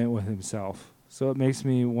argument with himself. So it makes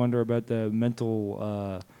me wonder about the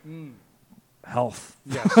mental health.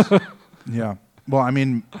 Yes. Yeah. Well, I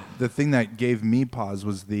mean, the thing that gave me pause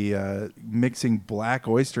was the mixing black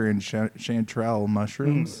oyster and chanterelle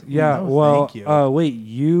mushrooms. Yeah. No, well, thank you. wait.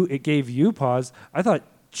 It gave you pause. I thought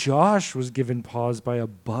Josh was given pause by a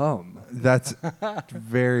bum. That's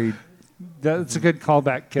very. That's a good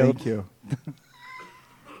callback, Caleb. Thank you.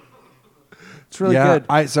 It's really yeah, good.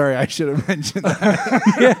 I should have mentioned that.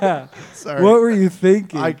 Yeah. Sorry. What were you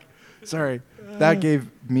thinking? Sorry. That gave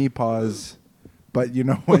me pause. But you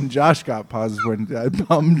know when Josh got pause when that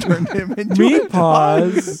bum turned him into Me a dog.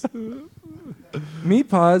 pause. Me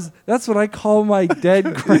pause. That's what I call my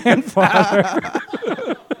dead grandfather.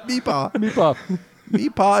 Meepaw. Meatball.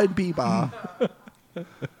 Meepaw and Peepaw.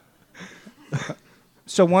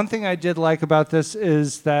 So one thing I did like about this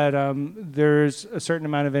is that there's a certain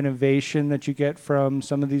amount of innovation that you get from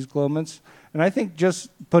some of these glow mints. And I think just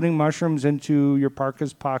putting mushrooms into your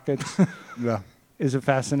parka's pockets Yeah. is a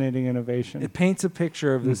fascinating innovation. It paints a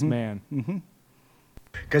picture of this man.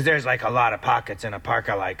 Because there's like a lot of pockets in a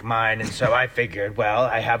parka like mine, and so I figured, well,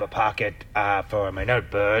 I have a pocket for my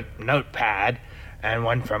notepad, and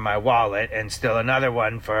one for my wallet, and still another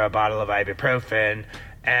one for a bottle of ibuprofen,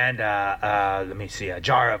 and let me see, a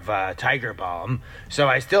jar of Tiger Balm. So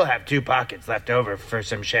I still have 2 pockets left over for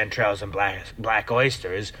some chanterelles and black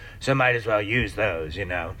oysters, so might as well use those, you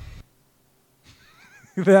know.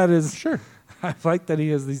 That is sure. I like that he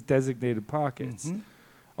has these designated pockets.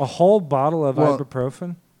 A whole bottle of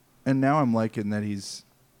ibuprofen. And now I'm liking that he's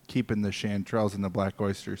keeping the chanterelles and the black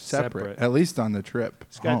oysters separate, Separate. at least on the trip.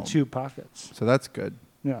 It's got home. 2 pockets. So that's good.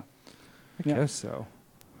 Yeah. I guess so.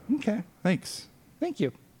 Okay. Thanks. Thank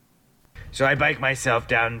you. So I bike myself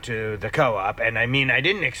down to the co-op, and I mean, I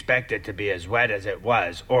didn't expect it to be as wet as it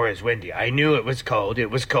was, or as windy. I knew it was cold,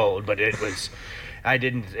 but I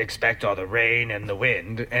didn't expect all the rain and the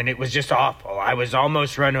wind, and it was just awful. I was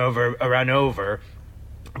almost run over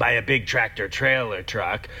by a big tractor trailer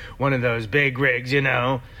truck, one of those big rigs, you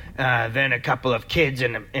know. Then a couple of kids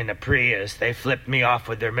in a Prius, they flipped me off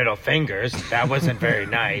with their middle fingers. That wasn't very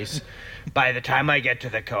nice. By the time I get to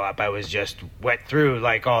the co-op, I was just wet through,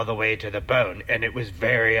 like, all the way to the bone, and it was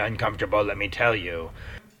very uncomfortable, let me tell you.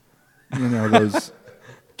 You know, those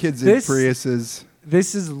kids in Priuses.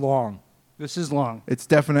 This is long. This is long. It's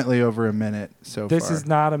definitely over a minute so far. This is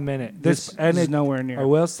not a minute. This is nowhere near. I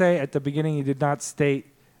will say at the beginning he did not state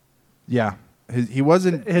Yeah. He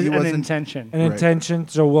wasn't... an intention. an intention,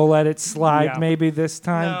 so we'll let it slide Yeah. maybe this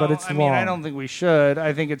time, but it's I long. mean, I don't think we should.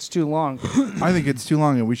 I think it's too long. I think it's too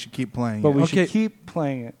long and we should keep playing But it. we Okay. should keep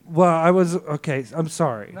playing it. Well, okay, I'm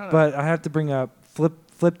sorry, No. but I have to bring up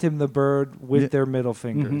flipped him the bird with their middle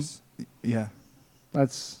fingers. Yeah.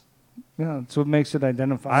 That's what makes it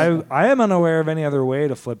identifiable. I am unaware of any other way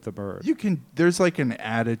to flip the bird. You can... There's like an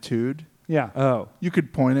attitude. Yeah. Oh, You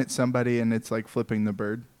could point at somebody and it's like flipping the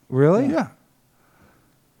bird. really? Yeah.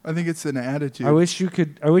 I think it's an attitude. I wish you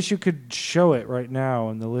could show it right now,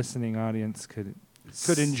 and the listening audience could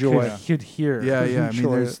enjoy. could hear. Yeah, yeah. I mean,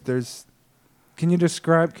 Enjoy there's... Can you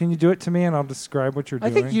do it to me, and I'll describe what you're I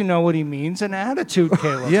doing? think you know what he means. An attitude,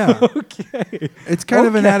 Caleb. Yeah. Okay. It's kind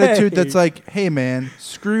of an attitude that's Okay. like, hey, man,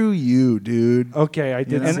 screw you, dude. Okay, I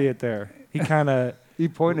did know? see it there. He kind of He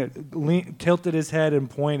pointed. tilted his head and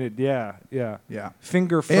pointed. Yeah. Yeah.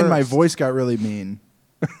 Finger first. And my voice got really mean.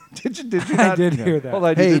 Did you I not? did hear that. Hold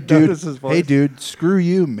on, Hey, you did dude. notice his voice. Hey, dude, screw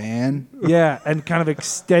you, man. Yeah, and kind of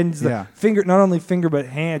extends the Yeah. finger, not only finger but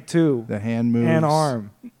hand too, The hand moves. and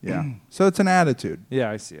arm. Yeah. So it's an attitude.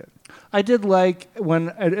 Yeah, I see it. I did like when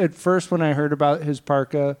at first when I heard about his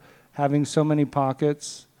parka having so many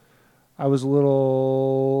pockets, I was a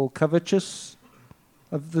little covetous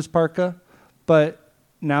of this parka, but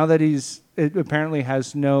now that it apparently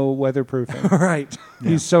has no weatherproofing. Right.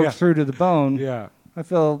 He's soaked through to the bone. Yeah. I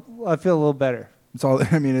feel a little better. It's all.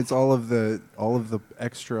 I mean, it's all of the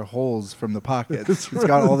extra holes from the pockets. It's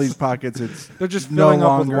got all these pockets. It's They're just no filling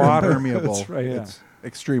up with longer water. impermeable. That's right, yeah. It's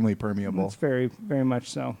extremely permeable. It's very, very much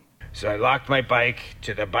so. So I locked my bike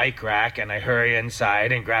to the bike rack, and I hurry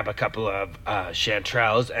inside and grab a couple of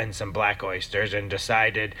chanterelles and some black oysters, and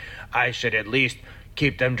decided I should at least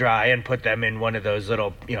keep them dry and put them in one of those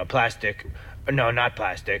little,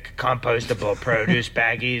 compostable produce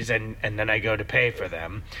baggies, and then I go to pay for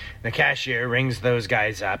them. The cashier rings those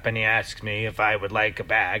guys up, and he asks me if I would like a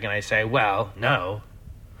bag, and I say, well, no,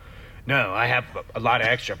 I have a lot of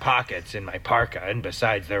extra pockets in my parka, and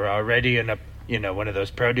besides, they're already in one of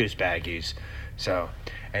those produce baggies. So,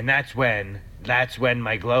 and that's when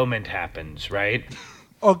my glow mint happens, right?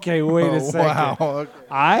 Okay, wait a second. Wow.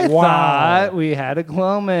 I Wow. thought we had a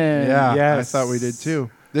glow man. Yeah, Yes. I thought we did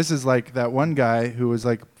too. This is like that one guy who was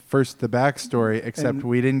like first the backstory, except And-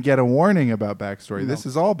 we didn't get a warning about backstory. No. This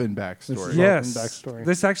has all been backstory. This is- Yes. Backstory.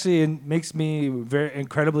 This actually makes me very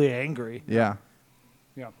incredibly angry. Yeah.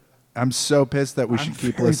 Yeah. I'm so pissed that we should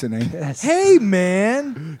keep listening. Hey,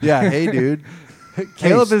 man. Yeah, hey, dude.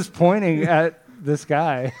 Caleb Hey, is pointing at this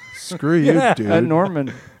guy, Screw you, Yeah. dude. at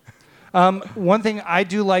Norman. One thing I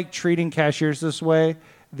do like treating cashiers this way.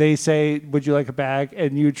 They say, "Would you like a bag?"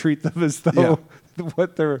 and you treat them as though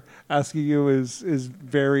what they're asking you is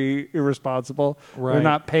very irresponsible. They're Right.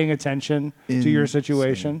 not paying attention to your Insane.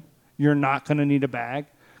 situation. You're not going to need a bag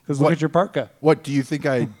because look What- at your parka. What, do you think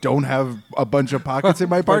I don't have a bunch of pockets in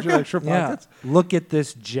my Bunch of parka? extra Yeah. pockets. Look at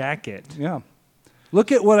this jacket. Yeah.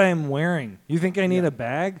 Look at what I'm wearing. You think I need a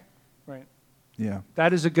bag? Right. Yeah.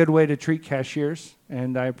 That is a good way to treat cashiers,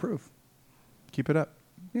 and I approve. Keep it up.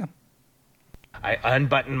 Yeah. I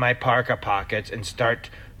unbutton my parka pockets and start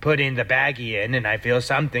putting the baggie in, and I feel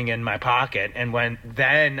something in my pocket. And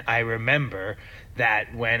then I remember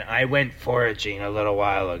that when I went foraging a little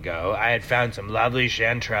while ago, I had found some lovely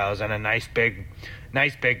chanterelles and a nice big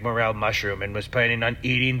morel mushroom, and was planning on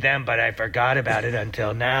eating them, but I forgot about it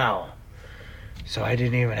until now. So I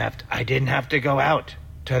didn't have to go out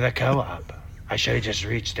to the co-op. I should have just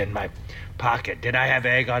reached in my pocket. Did I have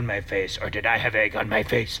egg on my face, or did I have egg on my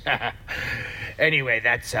face? Anyway,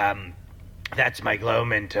 that's my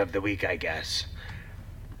glowment of the week, I guess.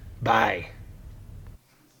 Bye.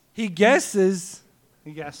 He guesses.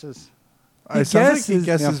 He guesses. It sounds like he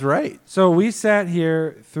guesses- guesses right. So we sat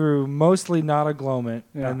here through mostly not a glowment,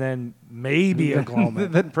 Yeah. and then maybe a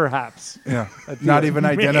glowment. Then perhaps. Yeah. Not even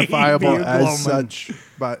identifiable Maybe a as glowman. such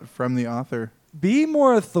but from the author. Be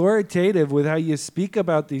more authoritative with how you speak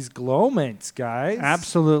about these glowments, guys.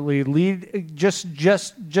 Absolutely. Just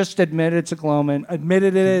admit it's a glowment. Admit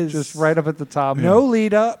it is. Just right up at the top. No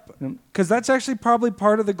lead up, Yep. because that's actually probably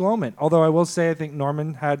part of the glowment. Although I will say I think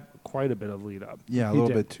Norman had quite a bit of lead up. Yeah, a He little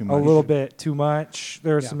did. bit too A much. little bit too much.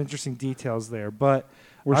 There are Yeah. some interesting details there. But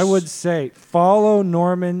We're I would s- say follow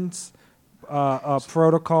Norman's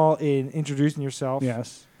protocol in introducing yourself.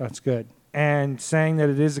 Yes, that's good. And saying that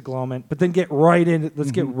it is a glowment, but then get right into.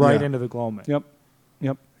 Let's get right Yeah. into the glowment. Yep.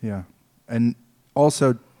 Yep. Yeah. And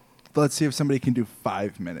also, let's see if somebody can do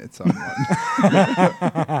 5 minutes on one.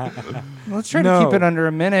 Let's try No. to keep it under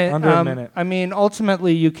a minute. Under a minute. I mean,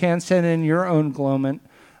 ultimately, you can send in your own glowment.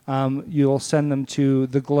 You'll send them to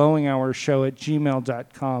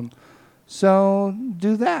theglowinghour@gmail.com. So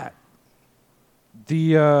do that.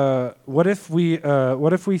 What if we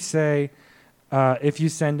say if you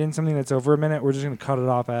send in something that's over a minute, we're just going to cut it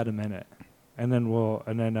off at a minute, and then you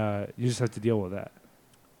just have to deal with that.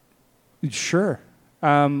 Sure.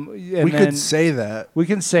 We could say that. We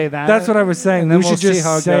can say that. That's what I was saying. And then We we'll should just see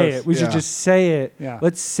how it say goes. it. We should Yeah. just say it. Yeah.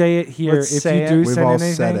 Let's say it here. Let's If say you it. do We've send all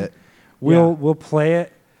anything, said it. we'll play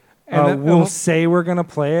it. And then We'll we'll- say we're going to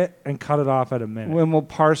play it and cut it off at a minute. When we'll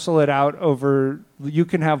parcel it out over, you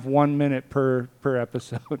can have 1 minute per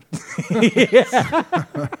episode.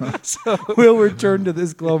 So we'll return to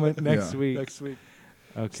this glowment next Yeah. week. Next week.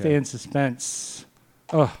 Okay. Stay in suspense.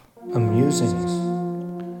 Oh, Amusing.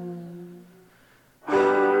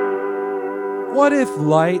 what if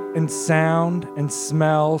light and sound and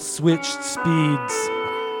smell switched speeds?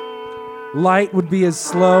 Light would be as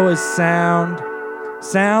slow as sound.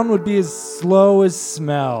 Sound would be as slow as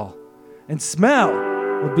smell. And smell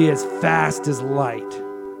would be as fast as light.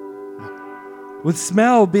 With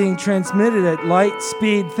smell being transmitted at light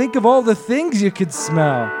speed, think of all the things you could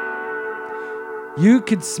smell. You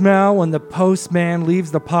could smell when the postman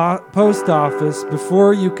leaves the post office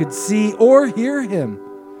before you could see or hear him.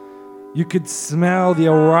 You could smell the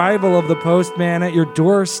arrival of the postman at your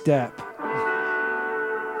doorstep.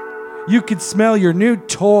 You could smell your new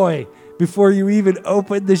toy before you even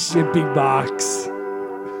opened the shipping box.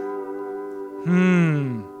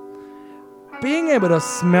 Being able to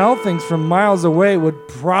smell things from miles away would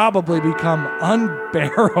probably become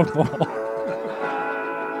unbearable.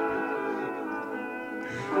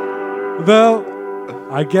 Though,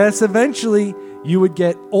 I guess eventually you would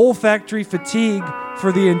get olfactory fatigue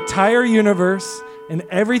for the entire universe and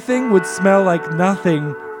everything would smell like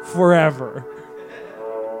nothing forever.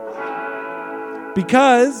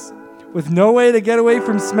 Because, with no way to get away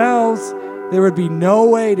from smells, there would be no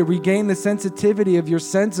way to regain the sensitivity of your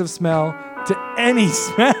sense of smell to any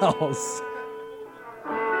smells.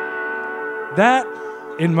 That,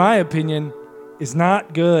 in my opinion, is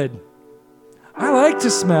not good. I like to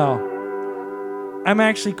smell. I'm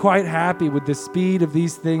actually quite happy with the speed of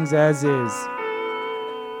these things as is.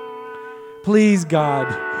 Please, God,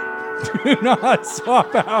 do not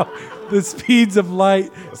swap out the speeds of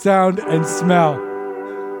light, sound, and smell.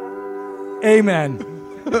 Amen.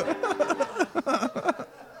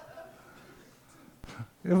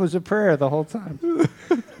 It was a prayer the whole time.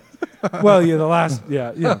 Well, yeah, the last,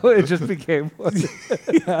 yeah. It just became.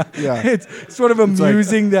 Yeah. It's sort of like-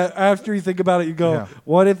 amusing that after you think about it, you go, Yeah.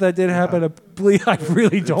 what if that did happen? Please, I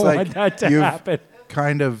really don't It's like want that to you've happen.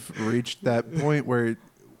 kind of reached that point where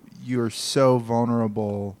you're so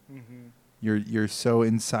vulnerable. You're so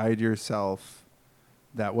inside yourself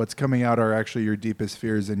that what's coming out are actually your deepest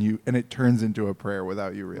fears, and it turns into a prayer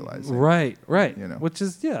without you realizing. Right. You know. Which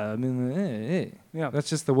is, yeah, I mean, yeah, that's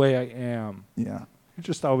just the way I am. Yeah. You're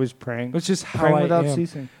just always praying. That's just how Praying I without am.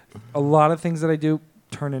 ceasing. A lot of things that I do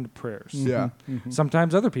turn into prayers. Yeah.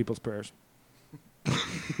 Sometimes other people's prayers.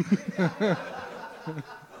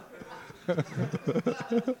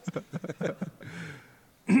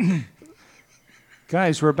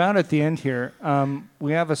 Guys, we're about at the end here.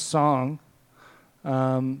 We have a song,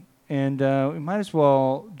 and we might as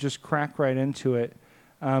well just crack right into it.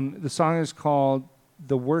 The song is called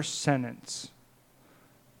 "The Worst Sentence,"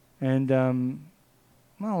 and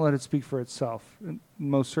I'll let it speak for itself. It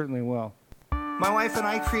most certainly will. My wife and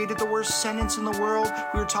I created the worst sentence in the world.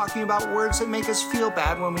 We were talking about words that make us feel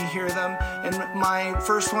bad when we hear them. And my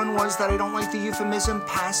first one was that I don't like the euphemism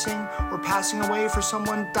passing or passing away for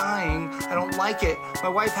someone dying. I don't like it. My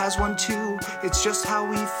wife has one too. It's just how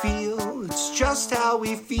we feel. It's just how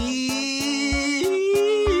we feel.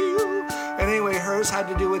 And anyway, hers had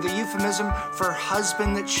to do with a euphemism for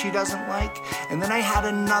husband that she doesn't like. And then I had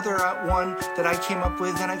another one that I came up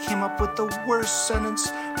with, and I came up with the worst sentence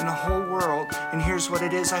in the whole world. And here's what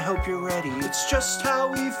it is. I hope you're ready. It's just how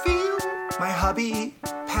we feel. My hubby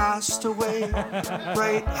passed away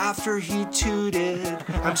right after he tooted.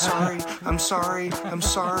 I'm sorry, I'm sorry, I'm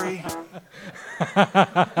sorry.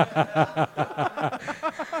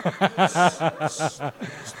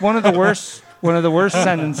 One of the worst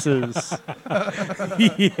sentences.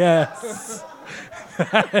 Yes.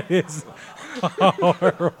 That is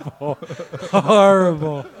horrible.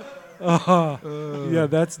 Horrible. Oh, yeah,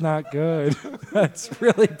 that's not good. That's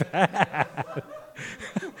really bad.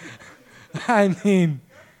 I mean,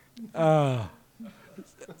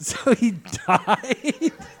 so he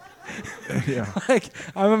died? Yeah. Like,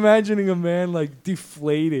 I'm imagining a man, like,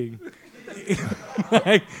 deflating.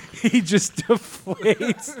 Like, he just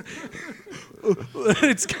deflates.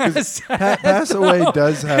 It's kind of sad. Pass away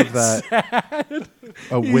does have It's that. sad.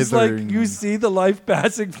 A He's withering. like, you see the life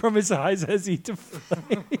passing from his eyes as he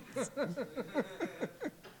deflates.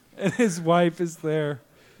 And his wife is there.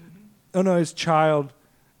 Oh no, his child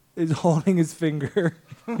is holding his finger.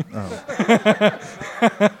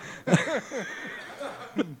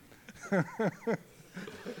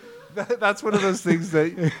 That's one of those things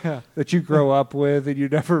that you grow up with and you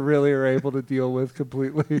never really are able to deal with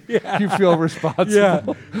completely. Yeah. You feel responsible. Yeah.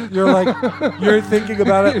 You're thinking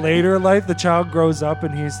about it later in life. The child grows up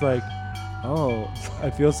and he's like, oh, I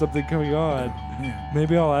feel something coming on.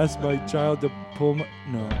 Maybe I'll ask my child to pull my...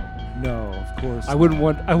 No, of course. I wouldn't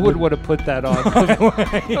want to put that on.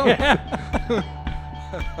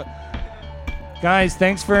 Guys,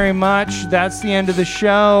 thanks very much. That's the end of the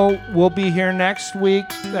show. We'll be here next week.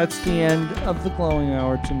 That's the end of the Glowing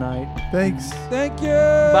Hour tonight. Thanks. Thank you.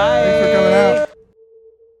 Bye. Thanks for coming out.